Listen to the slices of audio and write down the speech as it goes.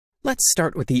Let's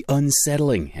start with the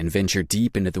unsettling and venture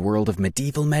deep into the world of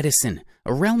medieval medicine,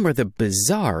 a realm where the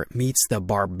bizarre meets the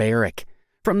barbaric.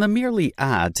 From the merely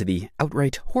odd to the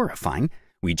outright horrifying,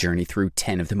 we journey through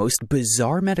 10 of the most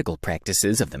bizarre medical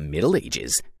practices of the Middle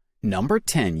Ages. Number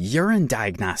 10. Urine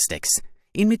Diagnostics.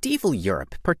 In medieval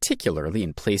Europe, particularly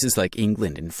in places like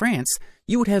England and France,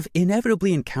 you would have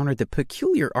inevitably encountered the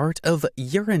peculiar art of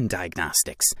urine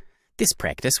diagnostics. This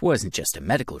practice wasn't just a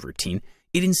medical routine,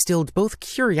 it instilled both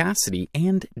curiosity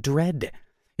and dread.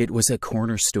 It was a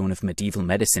cornerstone of medieval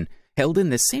medicine, held in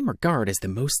the same regard as the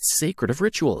most sacred of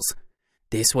rituals.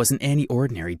 This wasn't any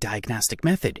ordinary diagnostic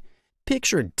method.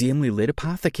 Picture a dimly lit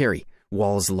apothecary,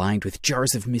 walls lined with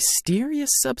jars of mysterious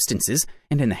substances,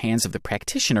 and in the hands of the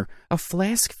practitioner, a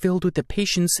flask filled with the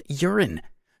patient's urine.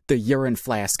 The urine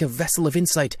flask, a vessel of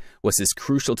insight, was as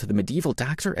crucial to the medieval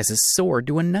doctor as a sword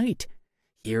to a knight.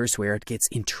 Here's where it gets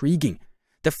intriguing.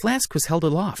 The flask was held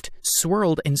aloft,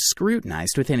 swirled, and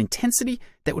scrutinized with an intensity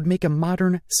that would make a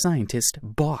modern scientist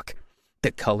balk.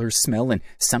 The color, smell, and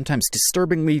sometimes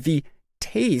disturbingly the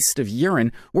taste of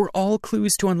urine were all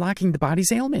clues to unlocking the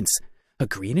body's ailments. A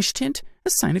greenish tint, a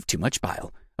sign of too much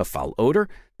bile. A foul odor,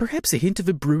 perhaps a hint of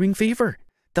a brewing fever.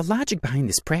 The logic behind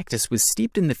this practice was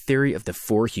steeped in the theory of the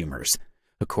four humors.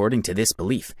 According to this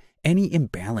belief, any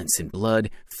imbalance in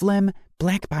blood, phlegm,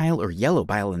 black bile, or yellow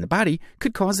bile in the body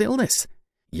could cause illness.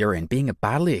 Urine, being a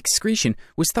bodily excretion,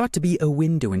 was thought to be a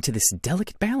window into this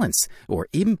delicate balance, or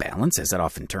imbalance as it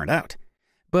often turned out.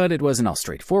 But it wasn't all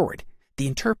straightforward. The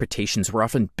interpretations were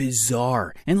often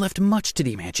bizarre and left much to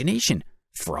the imagination.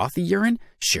 Frothy urine?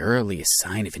 Surely a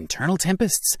sign of internal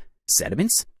tempests.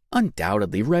 Sediments?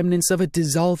 Undoubtedly remnants of a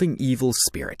dissolving evil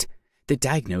spirit. The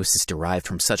diagnosis derived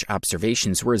from such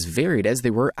observations were as varied as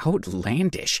they were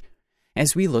outlandish.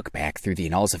 As we look back through the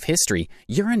annals of history,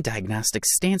 urine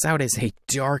diagnostics stands out as a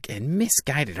dark and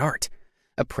misguided art.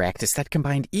 A practice that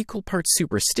combined equal parts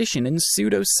superstition and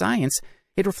pseudoscience,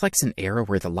 it reflects an era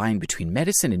where the line between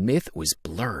medicine and myth was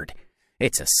blurred.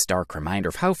 It's a stark reminder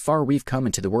of how far we've come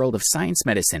into the world of science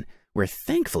medicine, where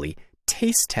thankfully,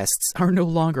 taste tests are no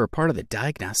longer a part of the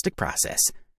diagnostic process.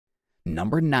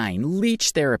 Number 9.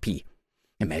 Leech Therapy.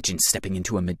 Imagine stepping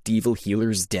into a medieval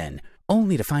healer's den,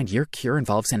 only to find your cure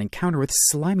involves an encounter with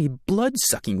slimy,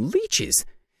 blood-sucking leeches.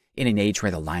 In an age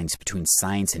where the lines between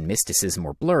science and mysticism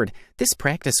were blurred, this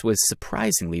practice was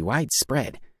surprisingly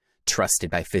widespread.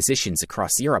 Trusted by physicians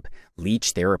across Europe,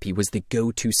 leech therapy was the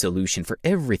go-to solution for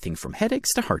everything from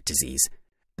headaches to heart disease.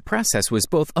 The process was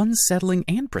both unsettling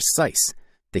and precise.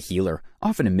 The healer,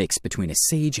 often a mix between a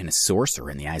sage and a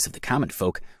sorcerer in the eyes of the common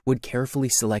folk, would carefully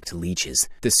select leeches,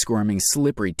 the squirming,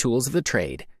 slippery tools of the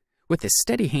trade. With a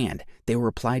steady hand, they were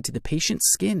applied to the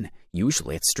patient's skin,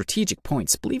 usually at strategic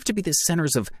points believed to be the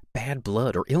centers of bad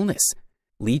blood or illness.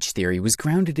 Leech theory was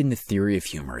grounded in the theory of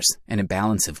humors. An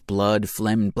imbalance of blood,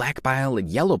 phlegm, black bile, and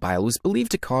yellow bile was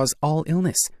believed to cause all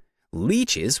illness.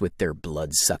 Leeches, with their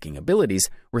blood-sucking abilities,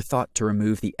 were thought to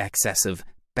remove the excess of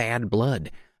bad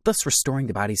blood, thus restoring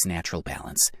the body's natural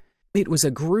balance. It was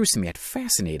a gruesome yet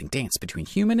fascinating dance between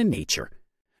human and nature.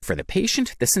 For the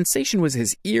patient, the sensation was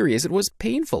as eerie as it was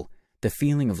painful. The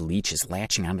feeling of leeches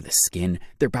latching onto the skin,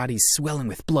 their bodies swelling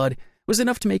with blood, was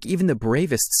enough to make even the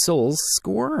bravest souls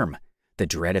squirm. The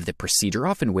dread of the procedure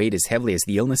often weighed as heavily as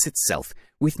the illness itself,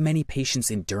 with many patients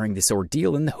enduring this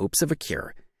ordeal in the hopes of a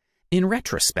cure. In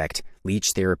retrospect,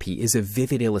 leech therapy is a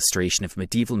vivid illustration of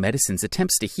medieval medicine's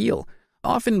attempts to heal,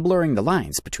 often blurring the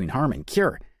lines between harm and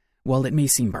cure. While it may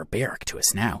seem barbaric to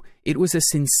us now, it was a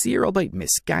sincere albeit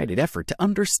misguided effort to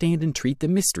understand and treat the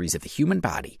mysteries of the human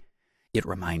body. It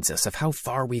reminds us of how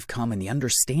far we've come in the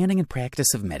understanding and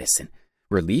practice of medicine,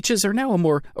 where leeches are now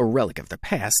more a relic of the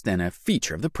past than a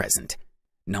feature of the present.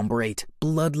 Number 8.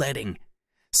 Bloodletting.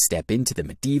 Step into the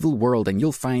medieval world and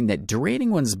you'll find that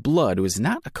draining one's blood was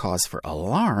not a cause for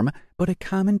alarm, but a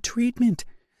common treatment.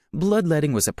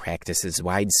 Bloodletting was a practice as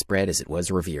widespread as it was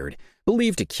revered,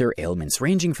 believed to cure ailments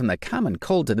ranging from the common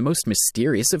cold to the most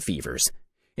mysterious of fevers.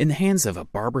 In the hands of a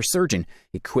barber surgeon,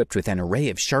 equipped with an array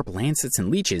of sharp lancets and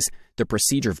leeches, the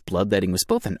procedure of bloodletting was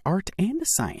both an art and a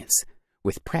science.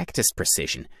 With practiced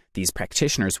precision, these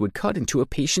practitioners would cut into a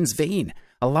patient's vein,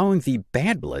 allowing the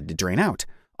bad blood to drain out,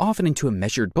 often into a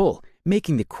measured bowl,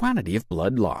 making the quantity of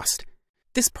blood lost.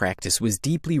 This practice was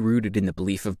deeply rooted in the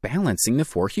belief of balancing the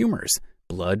four humors: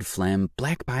 blood, phlegm,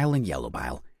 black bile, and yellow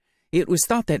bile. It was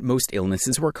thought that most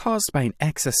illnesses were caused by an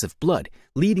excess of blood,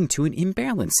 leading to an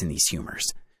imbalance in these humors.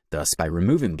 Thus, by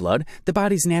removing blood, the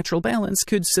body's natural balance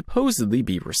could supposedly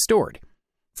be restored.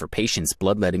 For patients,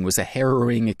 bloodletting was a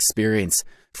harrowing experience,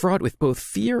 fraught with both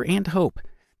fear and hope.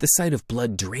 The sight of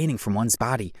blood draining from one's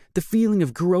body, the feeling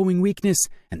of growing weakness,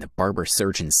 and the barber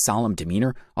surgeon's solemn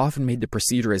demeanor often made the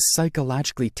procedure as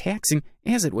psychologically taxing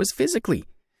as it was physically.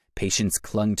 Patients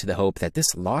clung to the hope that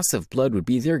this loss of blood would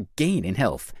be their gain in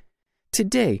health.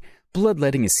 Today,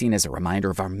 bloodletting is seen as a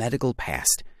reminder of our medical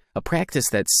past, a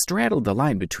practice that straddled the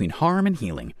line between harm and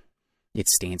healing. It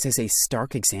stands as a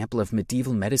stark example of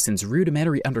medieval medicine's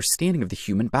rudimentary understanding of the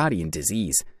human body and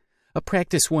disease. A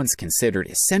practice once considered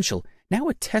essential, now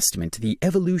a testament to the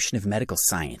evolution of medical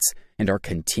science and our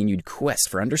continued quest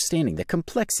for understanding the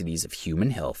complexities of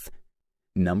human health.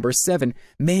 Number 7.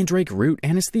 Mandrake root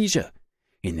anesthesia.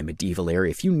 In the medieval era,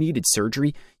 if you needed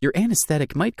surgery, your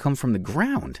anesthetic might come from the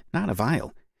ground, not a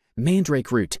vial.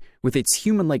 Mandrake root, with its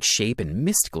human-like shape and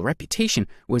mystical reputation,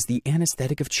 was the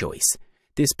anesthetic of choice.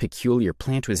 This peculiar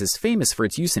plant was as famous for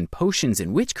its use in potions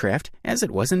and witchcraft as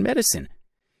it was in medicine.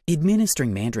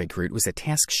 Administering mandrake root was a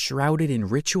task shrouded in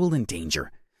ritual and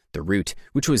danger. The root,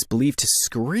 which was believed to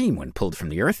scream when pulled from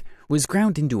the earth, was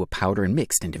ground into a powder and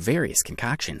mixed into various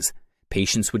concoctions.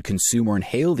 Patients would consume or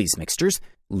inhale these mixtures,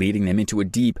 leading them into a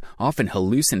deep, often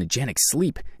hallucinogenic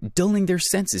sleep, dulling their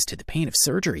senses to the pain of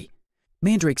surgery.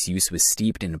 Mandrake's use was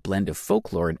steeped in a blend of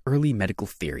folklore and early medical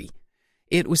theory.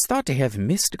 It was thought to have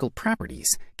mystical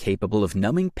properties, capable of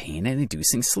numbing pain and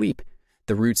inducing sleep.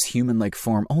 The root's human-like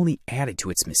form only added to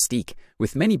its mystique,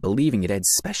 with many believing it had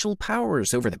special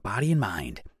powers over the body and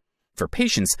mind. For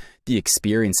patients, the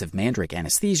experience of mandrake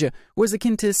anesthesia was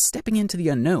akin to stepping into the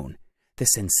unknown. The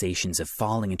sensations of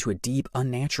falling into a deep,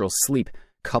 unnatural sleep,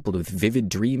 coupled with vivid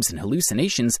dreams and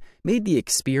hallucinations, made the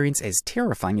experience as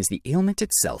terrifying as the ailment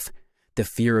itself. The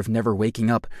fear of never waking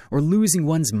up or losing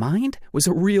one's mind was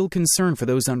a real concern for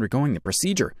those undergoing the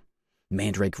procedure.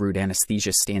 Mandrake root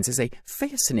anesthesia stands as a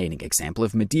fascinating example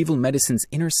of medieval medicine's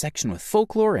intersection with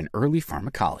folklore and early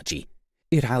pharmacology.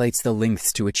 It highlights the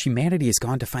lengths to which humanity has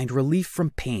gone to find relief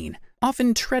from pain,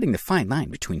 often treading the fine line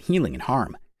between healing and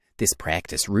harm. This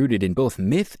practice, rooted in both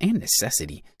myth and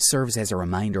necessity, serves as a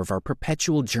reminder of our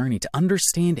perpetual journey to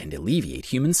understand and alleviate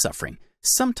human suffering,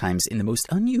 sometimes in the most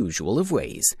unusual of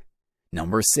ways.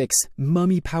 Number 6.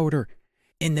 Mummy powder.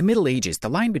 In the Middle Ages, the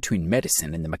line between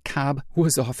medicine and the macabre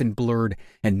was often blurred,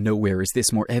 and nowhere is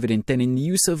this more evident than in the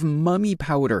use of mummy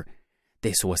powder.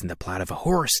 This wasn't the plot of a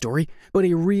horror story, but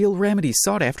a real remedy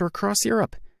sought after across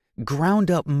Europe.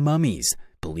 Ground-up mummies,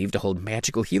 believed to hold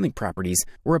magical healing properties,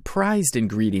 were a prized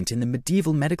ingredient in the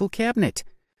medieval medical cabinet.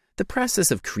 The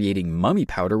process of creating mummy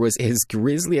powder was as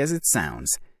grisly as it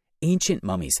sounds. Ancient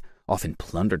mummies, often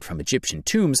plundered from Egyptian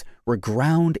tombs, were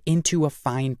ground into a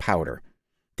fine powder.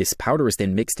 This powder was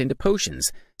then mixed into potions,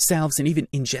 salves, and even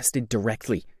ingested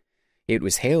directly. It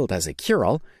was hailed as a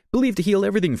cure-all, believed to heal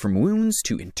everything from wounds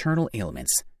to internal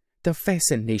ailments. The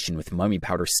fascination with mummy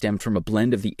powder stemmed from a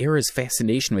blend of the era's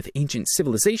fascination with ancient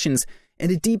civilizations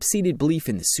and a deep-seated belief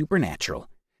in the supernatural.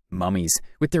 Mummies,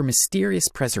 with their mysterious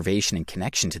preservation and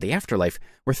connection to the afterlife,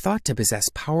 were thought to possess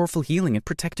powerful healing and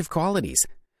protective qualities.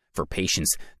 For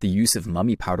patients, the use of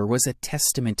mummy powder was a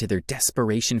testament to their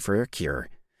desperation for a cure.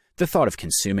 The thought of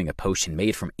consuming a potion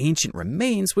made from ancient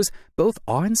remains was both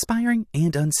awe-inspiring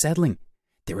and unsettling.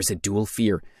 There was a dual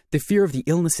fear, the fear of the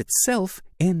illness itself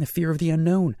and the fear of the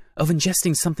unknown, of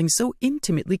ingesting something so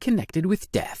intimately connected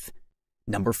with death.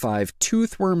 Number 5.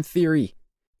 Toothworm theory.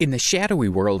 In the shadowy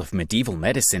world of medieval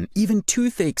medicine, even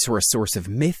toothaches were a source of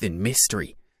myth and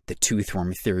mystery. The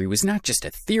toothworm theory was not just a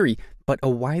theory, but a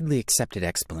widely accepted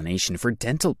explanation for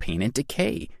dental pain and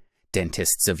decay.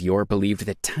 Dentists of yore believed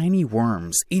that tiny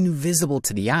worms, invisible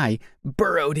to the eye,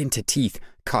 burrowed into teeth,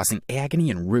 causing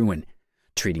agony and ruin.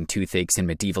 Treating toothaches in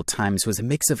medieval times was a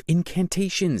mix of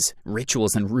incantations,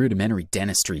 rituals, and rudimentary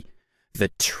dentistry.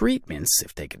 The treatments,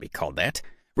 if they could be called that,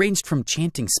 ranged from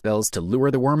chanting spells to lure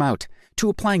the worm out, to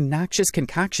applying noxious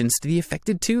concoctions to the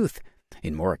affected tooth.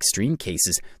 In more extreme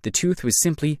cases, the tooth was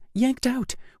simply yanked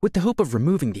out, with the hope of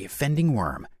removing the offending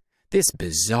worm. This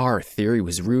bizarre theory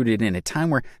was rooted in a time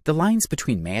where the lines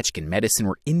between magic and medicine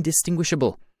were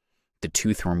indistinguishable. The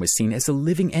toothworm was seen as a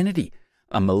living entity,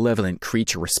 a malevolent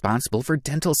creature responsible for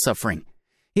dental suffering.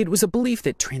 It was a belief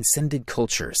that transcended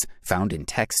cultures, found in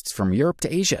texts from Europe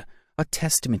to Asia, a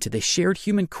testament to the shared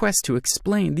human quest to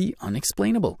explain the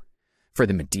unexplainable. For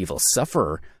the medieval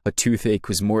sufferer, a toothache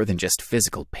was more than just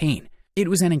physical pain. It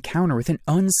was an encounter with an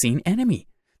unseen enemy.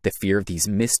 The fear of these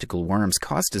mystical worms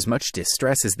caused as much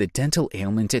distress as the dental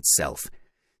ailment itself.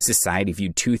 Society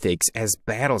viewed toothaches as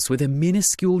battles with a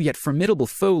minuscule yet formidable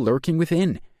foe lurking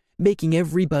within, making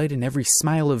every bite and every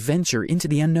smile a venture into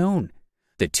the unknown.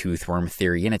 The toothworm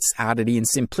theory, in its oddity and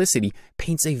simplicity,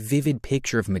 paints a vivid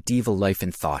picture of medieval life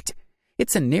and thought.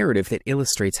 It's a narrative that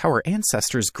illustrates how our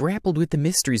ancestors grappled with the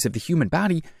mysteries of the human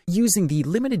body using the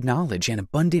limited knowledge and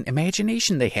abundant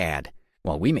imagination they had.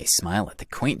 While we may smile at the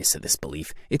quaintness of this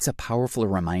belief, it's a powerful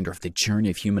reminder of the journey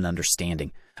of human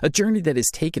understanding, a journey that has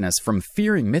taken us from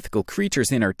fearing mythical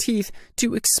creatures in our teeth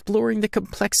to exploring the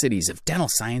complexities of dental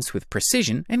science with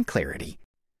precision and clarity.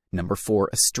 Number 4.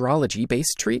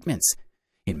 Astrology-Based Treatments.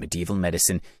 In medieval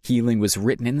medicine, healing was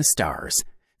written in the stars.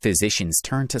 Physicians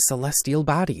turned to celestial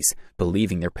bodies,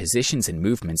 believing their positions and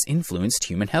movements influenced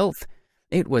human health.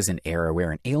 It was an era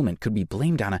where an ailment could be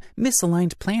blamed on a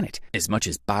misaligned planet as much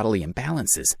as bodily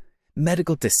imbalances.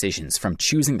 Medical decisions, from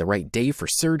choosing the right day for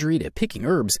surgery to picking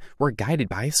herbs, were guided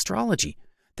by astrology.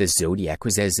 The zodiac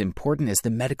was as important as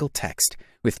the medical text,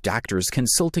 with doctors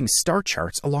consulting star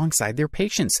charts alongside their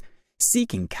patients,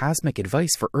 seeking cosmic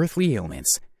advice for earthly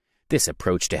ailments. This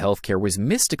approach to healthcare was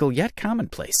mystical yet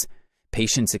commonplace.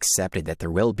 Patients accepted that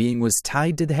their well-being was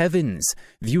tied to the heavens,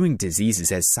 viewing diseases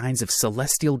as signs of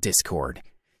celestial discord.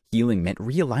 Healing meant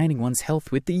realigning one's health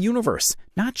with the universe,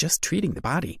 not just treating the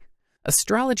body.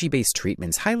 Astrology-based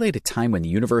treatments highlight a time when the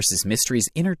universe's mysteries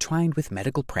intertwined with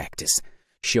medical practice,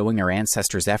 showing our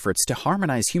ancestors' efforts to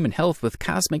harmonize human health with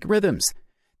cosmic rhythms.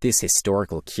 This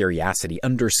historical curiosity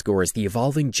underscores the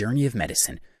evolving journey of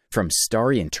medicine, from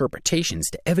starry interpretations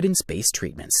to evidence-based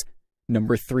treatments.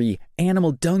 Number 3.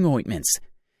 Animal dung ointments.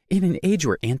 In an age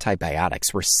where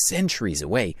antibiotics were centuries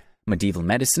away, medieval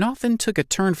medicine often took a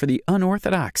turn for the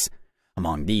unorthodox.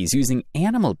 Among these, using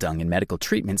animal dung in medical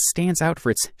treatments stands out for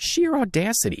its sheer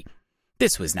audacity.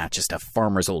 This was not just a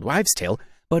farmer's old wives' tale,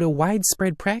 but a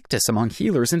widespread practice among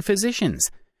healers and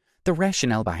physicians. The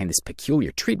rationale behind this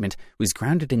peculiar treatment was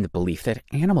grounded in the belief that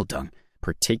animal dung,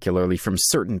 particularly from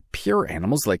certain pure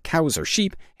animals like cows or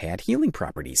sheep, had healing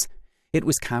properties. It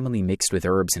was commonly mixed with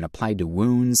herbs and applied to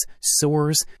wounds,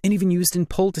 sores, and even used in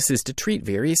poultices to treat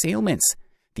various ailments.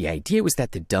 The idea was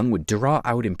that the dung would draw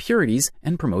out impurities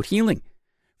and promote healing.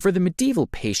 For the medieval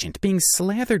patient, being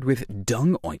slathered with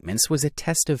dung ointments was a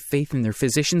test of faith in their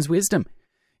physician's wisdom.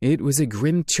 It was a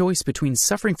grim choice between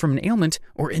suffering from an ailment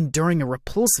or enduring a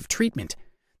repulsive treatment.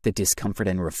 The discomfort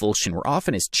and revulsion were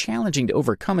often as challenging to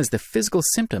overcome as the physical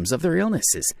symptoms of their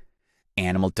illnesses.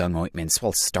 Animal dung ointments,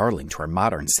 while startling to our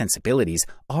modern sensibilities,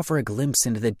 offer a glimpse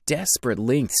into the desperate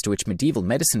lengths to which medieval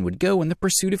medicine would go in the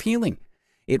pursuit of healing.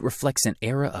 It reflects an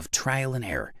era of trial and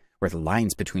error, where the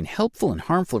lines between helpful and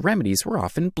harmful remedies were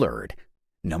often blurred.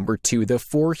 Number 2. The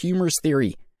four humors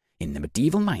theory. In the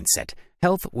medieval mindset,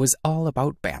 health was all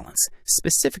about balance,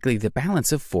 specifically the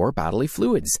balance of 4 bodily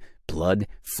fluids: blood,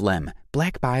 phlegm,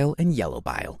 black bile, and yellow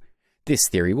bile. This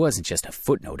theory wasn't just a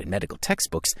footnote in medical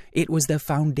textbooks, it was the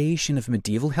foundation of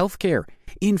medieval healthcare,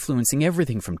 influencing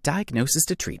everything from diagnosis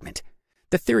to treatment.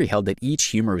 The theory held that each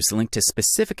humor was linked to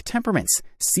specific temperaments,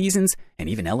 seasons, and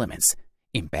even elements.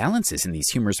 Imbalances in these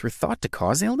humors were thought to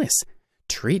cause illness.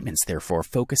 Treatments, therefore,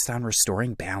 focused on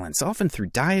restoring balance, often through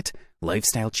diet,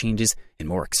 lifestyle changes, and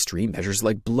more extreme measures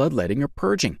like bloodletting or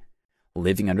purging.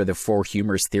 Living under the four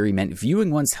humors theory meant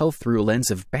viewing one's health through a lens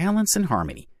of balance and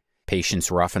harmony.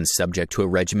 Patients were often subject to a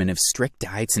regimen of strict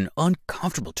diets and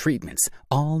uncomfortable treatments,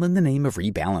 all in the name of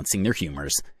rebalancing their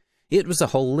humors. It was a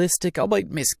holistic,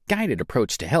 albeit misguided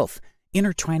approach to health,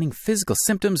 intertwining physical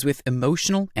symptoms with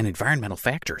emotional and environmental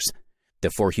factors. The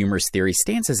four humors theory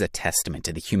stands as a testament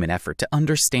to the human effort to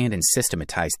understand and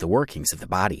systematize the workings of the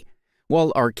body.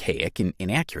 While archaic and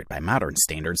inaccurate by modern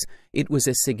standards, it was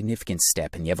a significant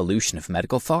step in the evolution of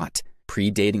medical thought,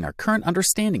 predating our current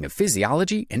understanding of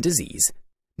physiology and disease.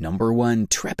 Number 1.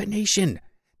 Trepanation.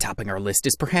 Topping our list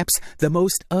is perhaps the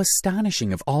most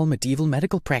astonishing of all medieval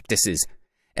medical practices.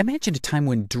 Imagine a time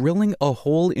when drilling a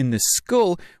hole in the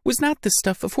skull was not the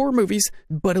stuff of horror movies,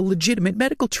 but a legitimate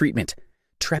medical treatment.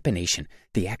 Trepanation,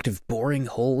 the act of boring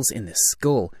holes in the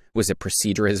skull, was a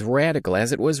procedure as radical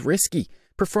as it was risky,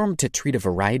 performed to treat a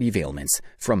variety of ailments,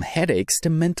 from headaches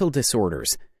to mental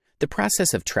disorders. The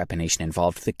process of trepanation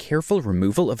involved the careful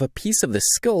removal of a piece of the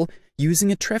skull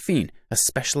using a trephine, a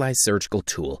specialized surgical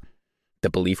tool. The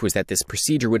belief was that this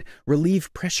procedure would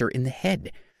relieve pressure in the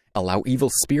head, allow evil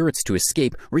spirits to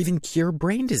escape, or even cure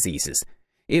brain diseases.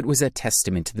 It was a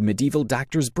testament to the medieval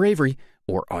doctor's bravery,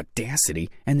 or audacity,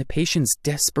 and the patient's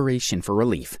desperation for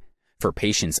relief. For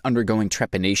patients, undergoing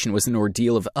trepanation was an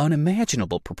ordeal of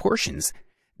unimaginable proportions.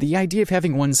 The idea of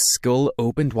having one's skull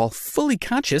opened while fully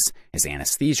conscious, as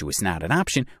anesthesia was not an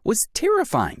option, was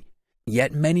terrifying.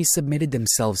 Yet many submitted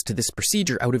themselves to this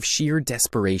procedure out of sheer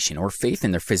desperation or faith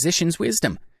in their physician's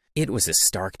wisdom. It was a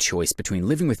stark choice between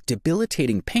living with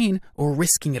debilitating pain or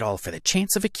risking it all for the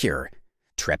chance of a cure.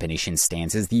 Trepanation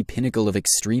stands as the pinnacle of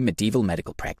extreme medieval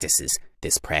medical practices.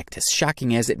 This practice,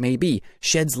 shocking as it may be,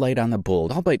 sheds light on the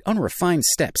bold, albeit unrefined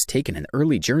steps taken in the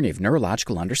early journey of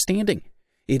neurological understanding.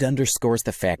 It underscores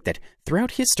the fact that,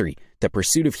 throughout history, the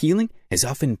pursuit of healing has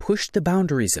often pushed the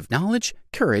boundaries of knowledge,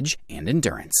 courage, and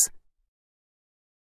endurance.